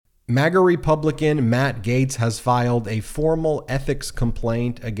MAGA Republican Matt Gaetz has filed a formal ethics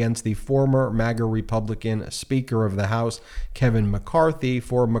complaint against the former MAGA Republican Speaker of the House, Kevin McCarthy,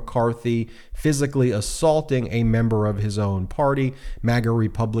 for McCarthy physically assaulting a member of his own party, MAGA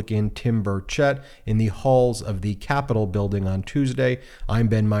Republican Tim Burchett, in the halls of the Capitol building on Tuesday. I'm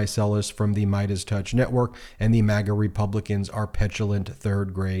Ben Meiselas from the Midas Touch Network, and the MAGA Republicans are petulant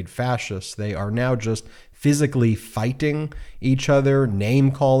third-grade fascists. They are now just physically fighting each other,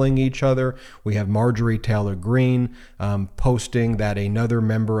 name-calling each other. We have Marjorie Taylor Greene posting that another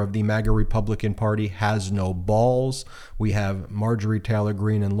member of the MAGA Republican Party has no balls. We have Marjorie Taylor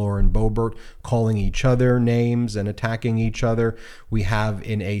Greene and Lauren Boebert calling each other names and attacking each other. We have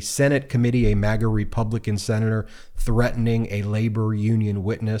in a Senate committee a MAGA Republican senator threatening a labor union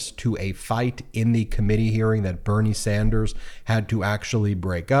witness to a fight in the committee hearing that Bernie Sanders had to actually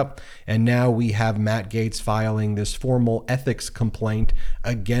break up. And now we have Matt Gaetz filing this formal ethics complaint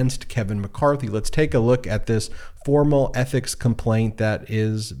against Kevin McCarthy. Let's take a look at this formal ethics complaint that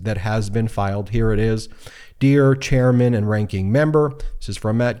has been filed. Here it is. Dear Chairman and Ranking Member, this is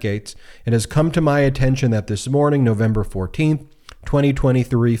from Matt Gaetz. It has come to my attention that this morning, November 14th,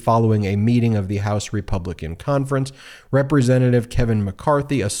 2023, following a meeting of the House Republican Conference, Representative Kevin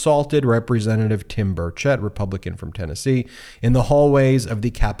McCarthy assaulted Representative Tim Burchett, Republican from Tennessee, in the hallways of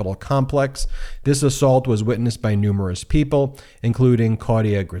the Capitol complex. This assault was witnessed by numerous people, including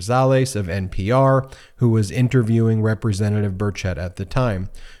Claudia Grisales of NPR, who was interviewing Representative Burchett at the time.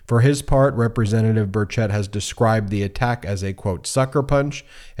 For his part, Representative Burchett has described the attack as a, quote, sucker punch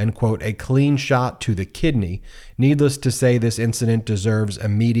and, quote, a clean shot to the kidney. Needless to say, this incident deserves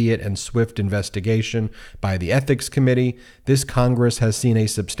immediate and swift investigation by the Ethics Committee. This Congress has seen a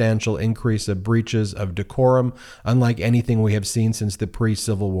substantial increase of breaches of decorum, unlike anything we have seen since the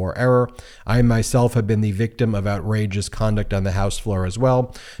pre-Civil War era. I myself have been the victim of outrageous conduct on the House floor as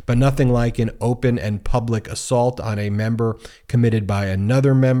well, but nothing like an open and public assault on a member committed by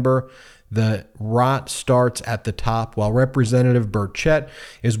another member. The rot starts at the top. While Representative Burchett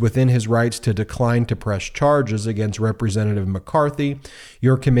is within his rights to decline to press charges against Representative McCarthy,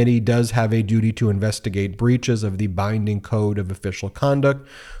 your committee does have a duty to investigate breaches of the binding code of official conduct,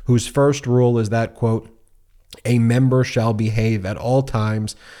 whose first rule is that, quote, a member shall behave at all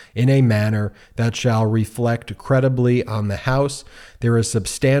times in a manner that shall reflect credibly on the House. There is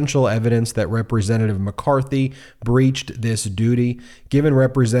substantial evidence that Representative McCarthy breached this duty. Given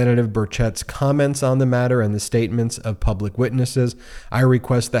Representative Burchett's comments on the matter and the statements of public witnesses, I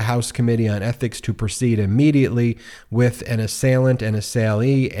request the House Committee on Ethics to proceed immediately with an assailant and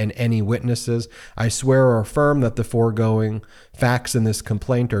assailee and any witnesses. I swear or affirm that the foregoing facts in this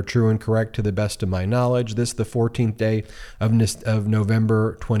complaint are true and correct to the best of my knowledge. This, the 14th day of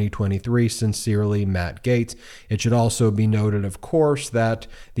November 2023. Sincerely, Matt Gaetz. It should also be noted, of course, that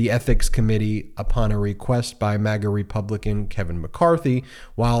the Ethics Committee, upon a request by MAGA Republican Kevin McCarthy,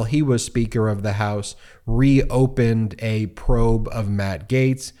 while he was Speaker of the House, reopened a probe of Matt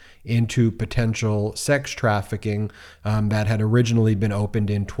Gaetz into potential sex trafficking that had originally been opened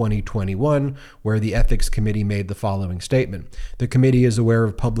in 2021, where the Ethics Committee made the following statement. The committee is aware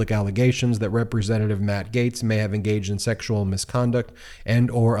of public allegations that Representative Matt Gaetz may have engaged in sexual misconduct and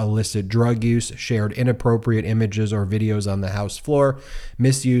or illicit drug use, shared inappropriate images or videos on the House floor,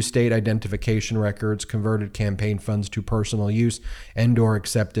 misused state identification records, converted campaign funds to personal use, and or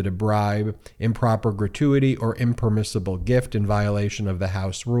accepted a bribe, improper gratuity, or impermissible gift in violation of the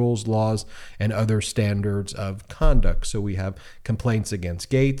House rules, laws, and other standards of conduct. So we have complaints against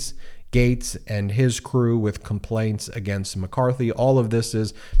Gaetz and his crew with complaints against McCarthy. All of this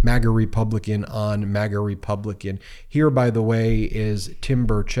is MAGA Republican on MAGA Republican. Here, by the way, is Tim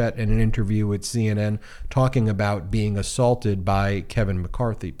Burchett in an interview with CNN talking about being assaulted by Kevin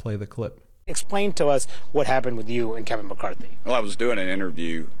McCarthy. Play the clip. Explain to us what happened with you and Kevin McCarthy. Well, I was doing an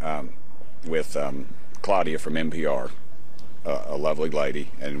interview with Claudia from NPR, a lovely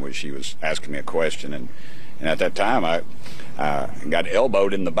lady, and she was asking me a question, and at that time I got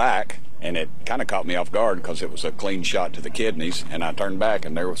elbowed in the back, and it kind of caught me off guard because it was a clean shot to the kidneys, and I turned back,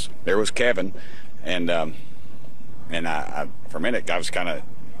 and there was Kevin, and I for a minute I was kind of,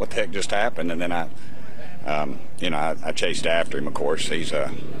 what the heck just happened? And then I chased after him. Of course, he's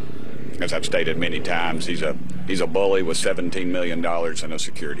as I've stated many times, he's a bully with $17 million in a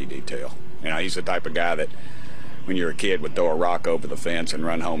security detail. He's the type of guy that, when you're a kid, would throw a rock over the fence and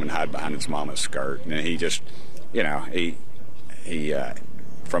run home and hide behind his mama's skirt. And he just, he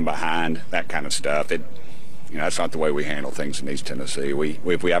from behind, that kind of stuff. That's not the way we handle things in East Tennessee.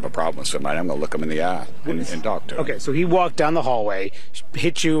 If we have a problem with somebody, I'm going to look them in the eye and talk to them. Okay, so he walked down the hallway,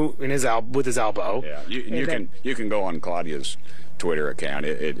 hit you with his elbow. Yeah, you can go on Claudia's Twitter account,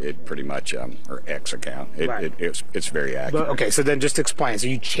 it pretty much, or X account, it's very accurate. Okay, so then just explain. So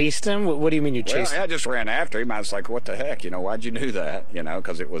you chased him? What do you mean you chased him? I just ran after him. I was like, what the heck? Why'd you do that?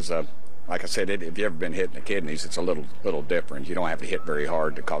 Because it was, like I said, if you've ever been hit in the kidneys, it's a little different. You don't have to hit very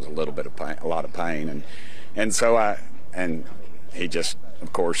hard to cause a little bit of pain, a lot of pain. And so he just,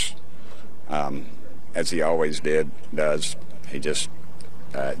 of course, as he always does, he just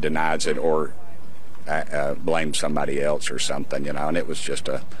denies it or blames somebody else or something, and it was just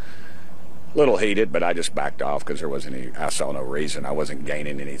a little heated, but I just backed off because I saw no reason. I wasn't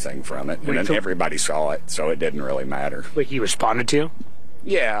gaining anything from it. And then everybody saw it, so it didn't really matter. Like he responded to you?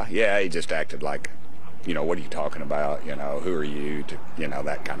 Yeah, he just acted like, what are you talking about? Who are you to,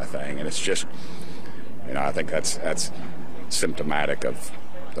 that kind of thing. And it's just, I think that's symptomatic of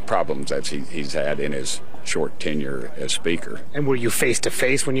the problems that he's had in his short tenure as speaker. And were you face to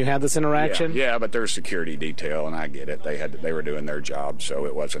face when you had this interaction? Yeah, but there's security detail, and I get it. They were doing their job, so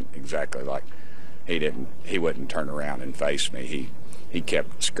it wasn't exactly like he wouldn't turn around and face me. He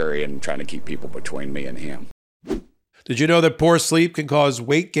kept scurrying, trying to keep people between me and him. Did you know that poor sleep can cause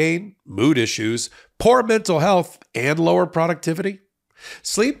weight gain, mood issues, poor mental health, and lower productivity?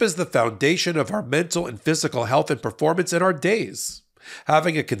 Sleep is the foundation of our mental and physical health and performance in our days.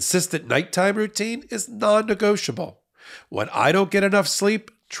 Having a consistent nighttime routine is non-negotiable. When I don't get enough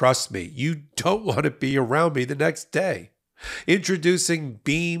sleep, trust me, you don't want to be around me the next day. Introducing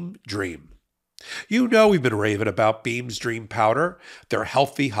Beam Dream. You know we've been raving about Beam's Dream Powder, their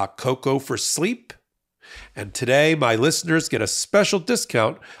healthy hot cocoa for sleep. And today, my listeners get a special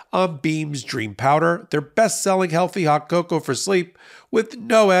discount on Beam's Dream Powder, their best-selling healthy hot cocoa for sleep with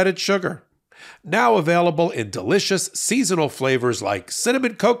no added sugar. Now available in delicious seasonal flavors like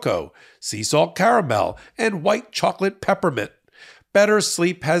cinnamon cocoa, sea salt caramel, and white chocolate peppermint. Better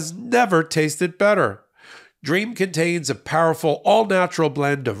sleep has never tasted better. Dream contains a powerful all-natural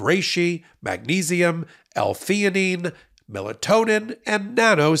blend of reishi, magnesium, L-theanine, melatonin, and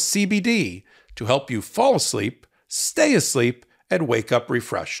nano CBD to help you fall asleep, stay asleep, and wake up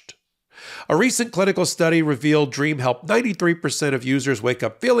refreshed. A recent clinical study revealed Dream helped 93% of users wake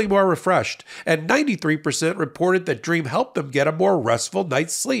up feeling more refreshed, and 93% reported that Dream helped them get a more restful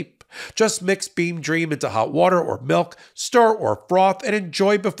night's sleep. Just mix Beam Dream into hot water or milk, stir or froth, and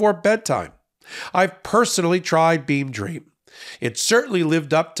enjoy before bedtime. I've personally tried Beam Dream. It certainly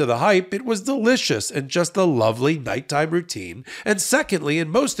lived up to the hype. It was delicious and just a lovely nighttime routine. And secondly, and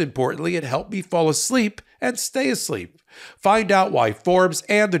most importantly, it helped me fall asleep and stay asleep. Find out why Forbes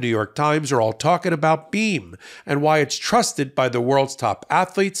and the New York Times are all talking about Beam and why it's trusted by the world's top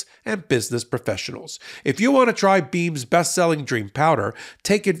athletes and business professionals. If you want to try Beam's best-selling Dream Powder,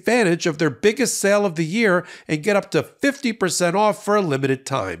 take advantage of their biggest sale of the year and get up to 50% off for a limited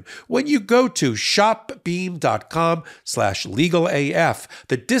time. When you go to shopbeam.com/legalaf,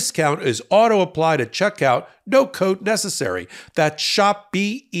 the discount is auto-applied at checkout. No code necessary. That's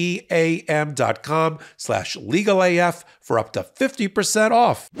shopbeam.com/legalaf for up to 50%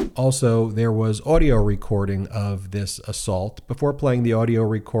 off. Also, there was audio recording of this assault. Before playing the audio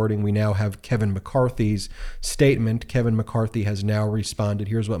recording, we now have Kevin McCarthy's statement. Kevin McCarthy has now responded.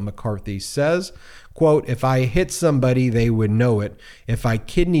 Here's what McCarthy says. Quote, "If I hit somebody, they would know it. If I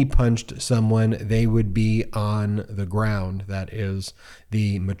kidney punched someone, they would be on the ground." That is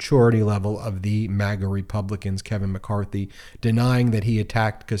the maturity level of the MAGA Republicans. Kevin McCarthy denying that he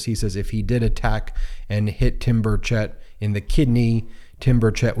attacked, because he says if he did attack and hit Tim Burchett in the kidney, Tim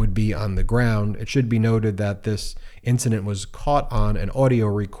Burchett would be on the ground. It should be noted that this incident was caught on an audio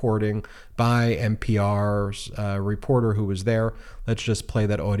recording by NPR's reporter who was there. Let's just play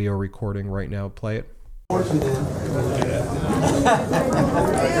that audio recording right now. Play it. What's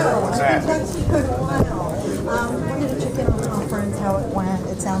that? Wanted to check in on the conference, how it went.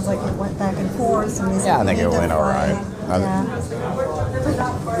 It sounds like it went back and forth. Yeah, I think it went all right. Yeah.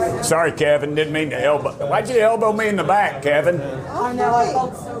 Sorry, Kevin. Didn't mean to elbow. Why'd you elbow me in the back, Kevin? I know, I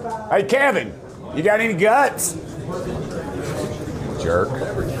felt so bad. Hey, Kevin, you got any guts? Jerk.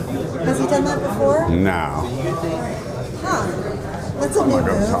 Has he done that before? No. Huh. That's a new I'm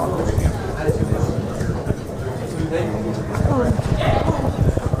gonna go move. talk to him.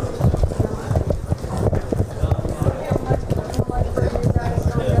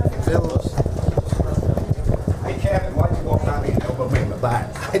 Hey, Kevin, why'd you walk by me and elbow me in the back?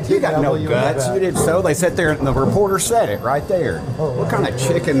 You got no guts. You did so. They sat there and the reporter said it right there. What kind of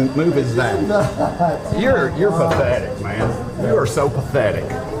chicken move is that? You're pathetic, man. You are so pathetic.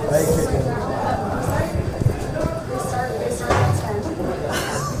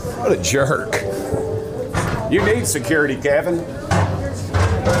 What a jerk. You need security, Kevin.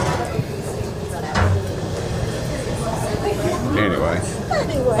 Anyway.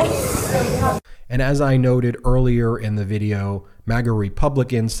 And as I noted earlier in the video, MAGA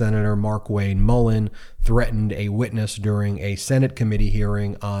Republican Senator Markwayne Mullin threatened a witness during a Senate committee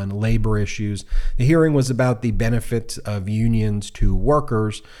hearing on labor issues. The hearing was about the benefits of unions to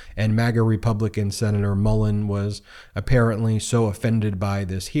workers, and MAGA Republican Senator Mullin was apparently so offended by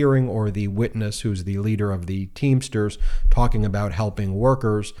this hearing, or the witness who's the leader of the Teamsters talking about helping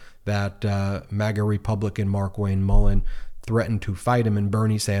workers, that MAGA Republican Markwayne Mullin threatened to fight him, and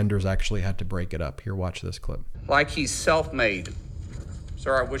Bernie Sanders actually had to break it up. Here, watch this clip. Like he's self-made.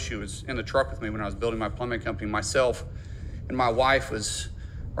 Sir, I wish he was in the truck with me when I was building my plumbing company. Myself and my wife was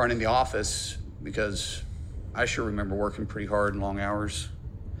running the office, because I sure remember working pretty hard and long hours.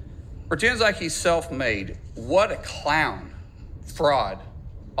 Pretends like he's self-made. What a clown. Fraud.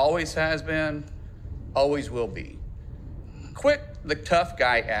 Always has been, always will be. Quit the tough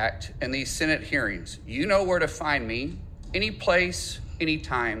guy act in these Senate hearings. You know where to find me. Any place,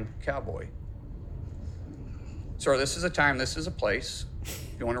 anytime, cowboy. Sir, this is a time, this is a place.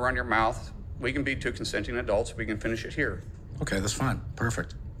 If you want to run your mouth, we can be two consenting adults. We can finish it here. Okay, that's fine.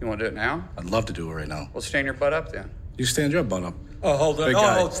 Perfect. You want to do it now? I'd love to do it right now. Well, stand your butt up then. You stand your butt up. Oh, hold on. Big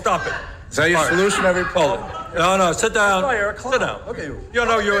guy. Oh, stop it. Is that your solution every Hold it. No, sit down. Sit down. Okay. You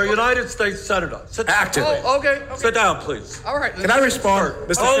know, you're a United States Senator. Sit down. Actively. Oh, okay. Sit down, please. All right. Can I respond?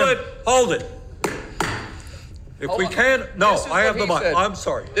 Mr. Hold it. If Hold we on. can't, no, This is I have what the he mic. said. I'm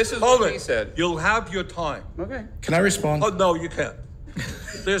sorry. This is hold what it. he said. You'll have your time. Okay. Can I respond? Oh, no, you can't.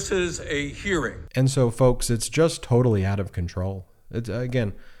 This is a hearing. And so, folks, it's just totally out of control. It's,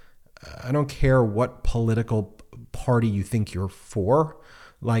 again, I don't care what political party you think you're for.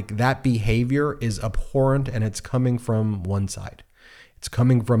 Like, that behavior is abhorrent, and it's coming from one side. It's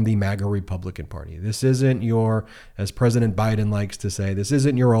coming from the MAGA Republican Party. This isn't your, as President Biden likes to say, this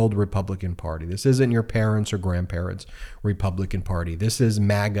isn't your old Republican Party. This isn't your parents' or grandparents' Republican Party. This is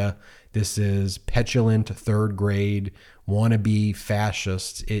MAGA. This is petulant third grade wannabe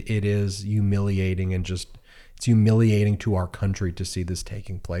fascists. It is humiliating, and just it's humiliating to our country to see this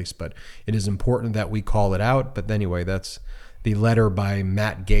taking place. But it is important that we call it out. But anyway, that's the letter by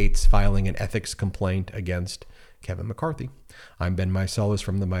Matt Gaetz filing an ethics complaint against Kevin McCarthy. I'm Ben Meiselas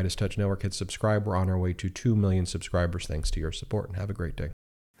from the Midas Touch Network. Hit subscribe. We're on our way to 2 million subscribers thanks to your support, and have a great day.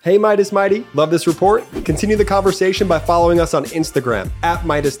 Hey Midas Mighty, love this report? Continue the conversation by following us on Instagram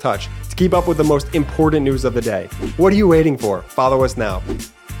 @MidasTouch to keep up with the most important news of the day. What are you waiting for? Follow us now.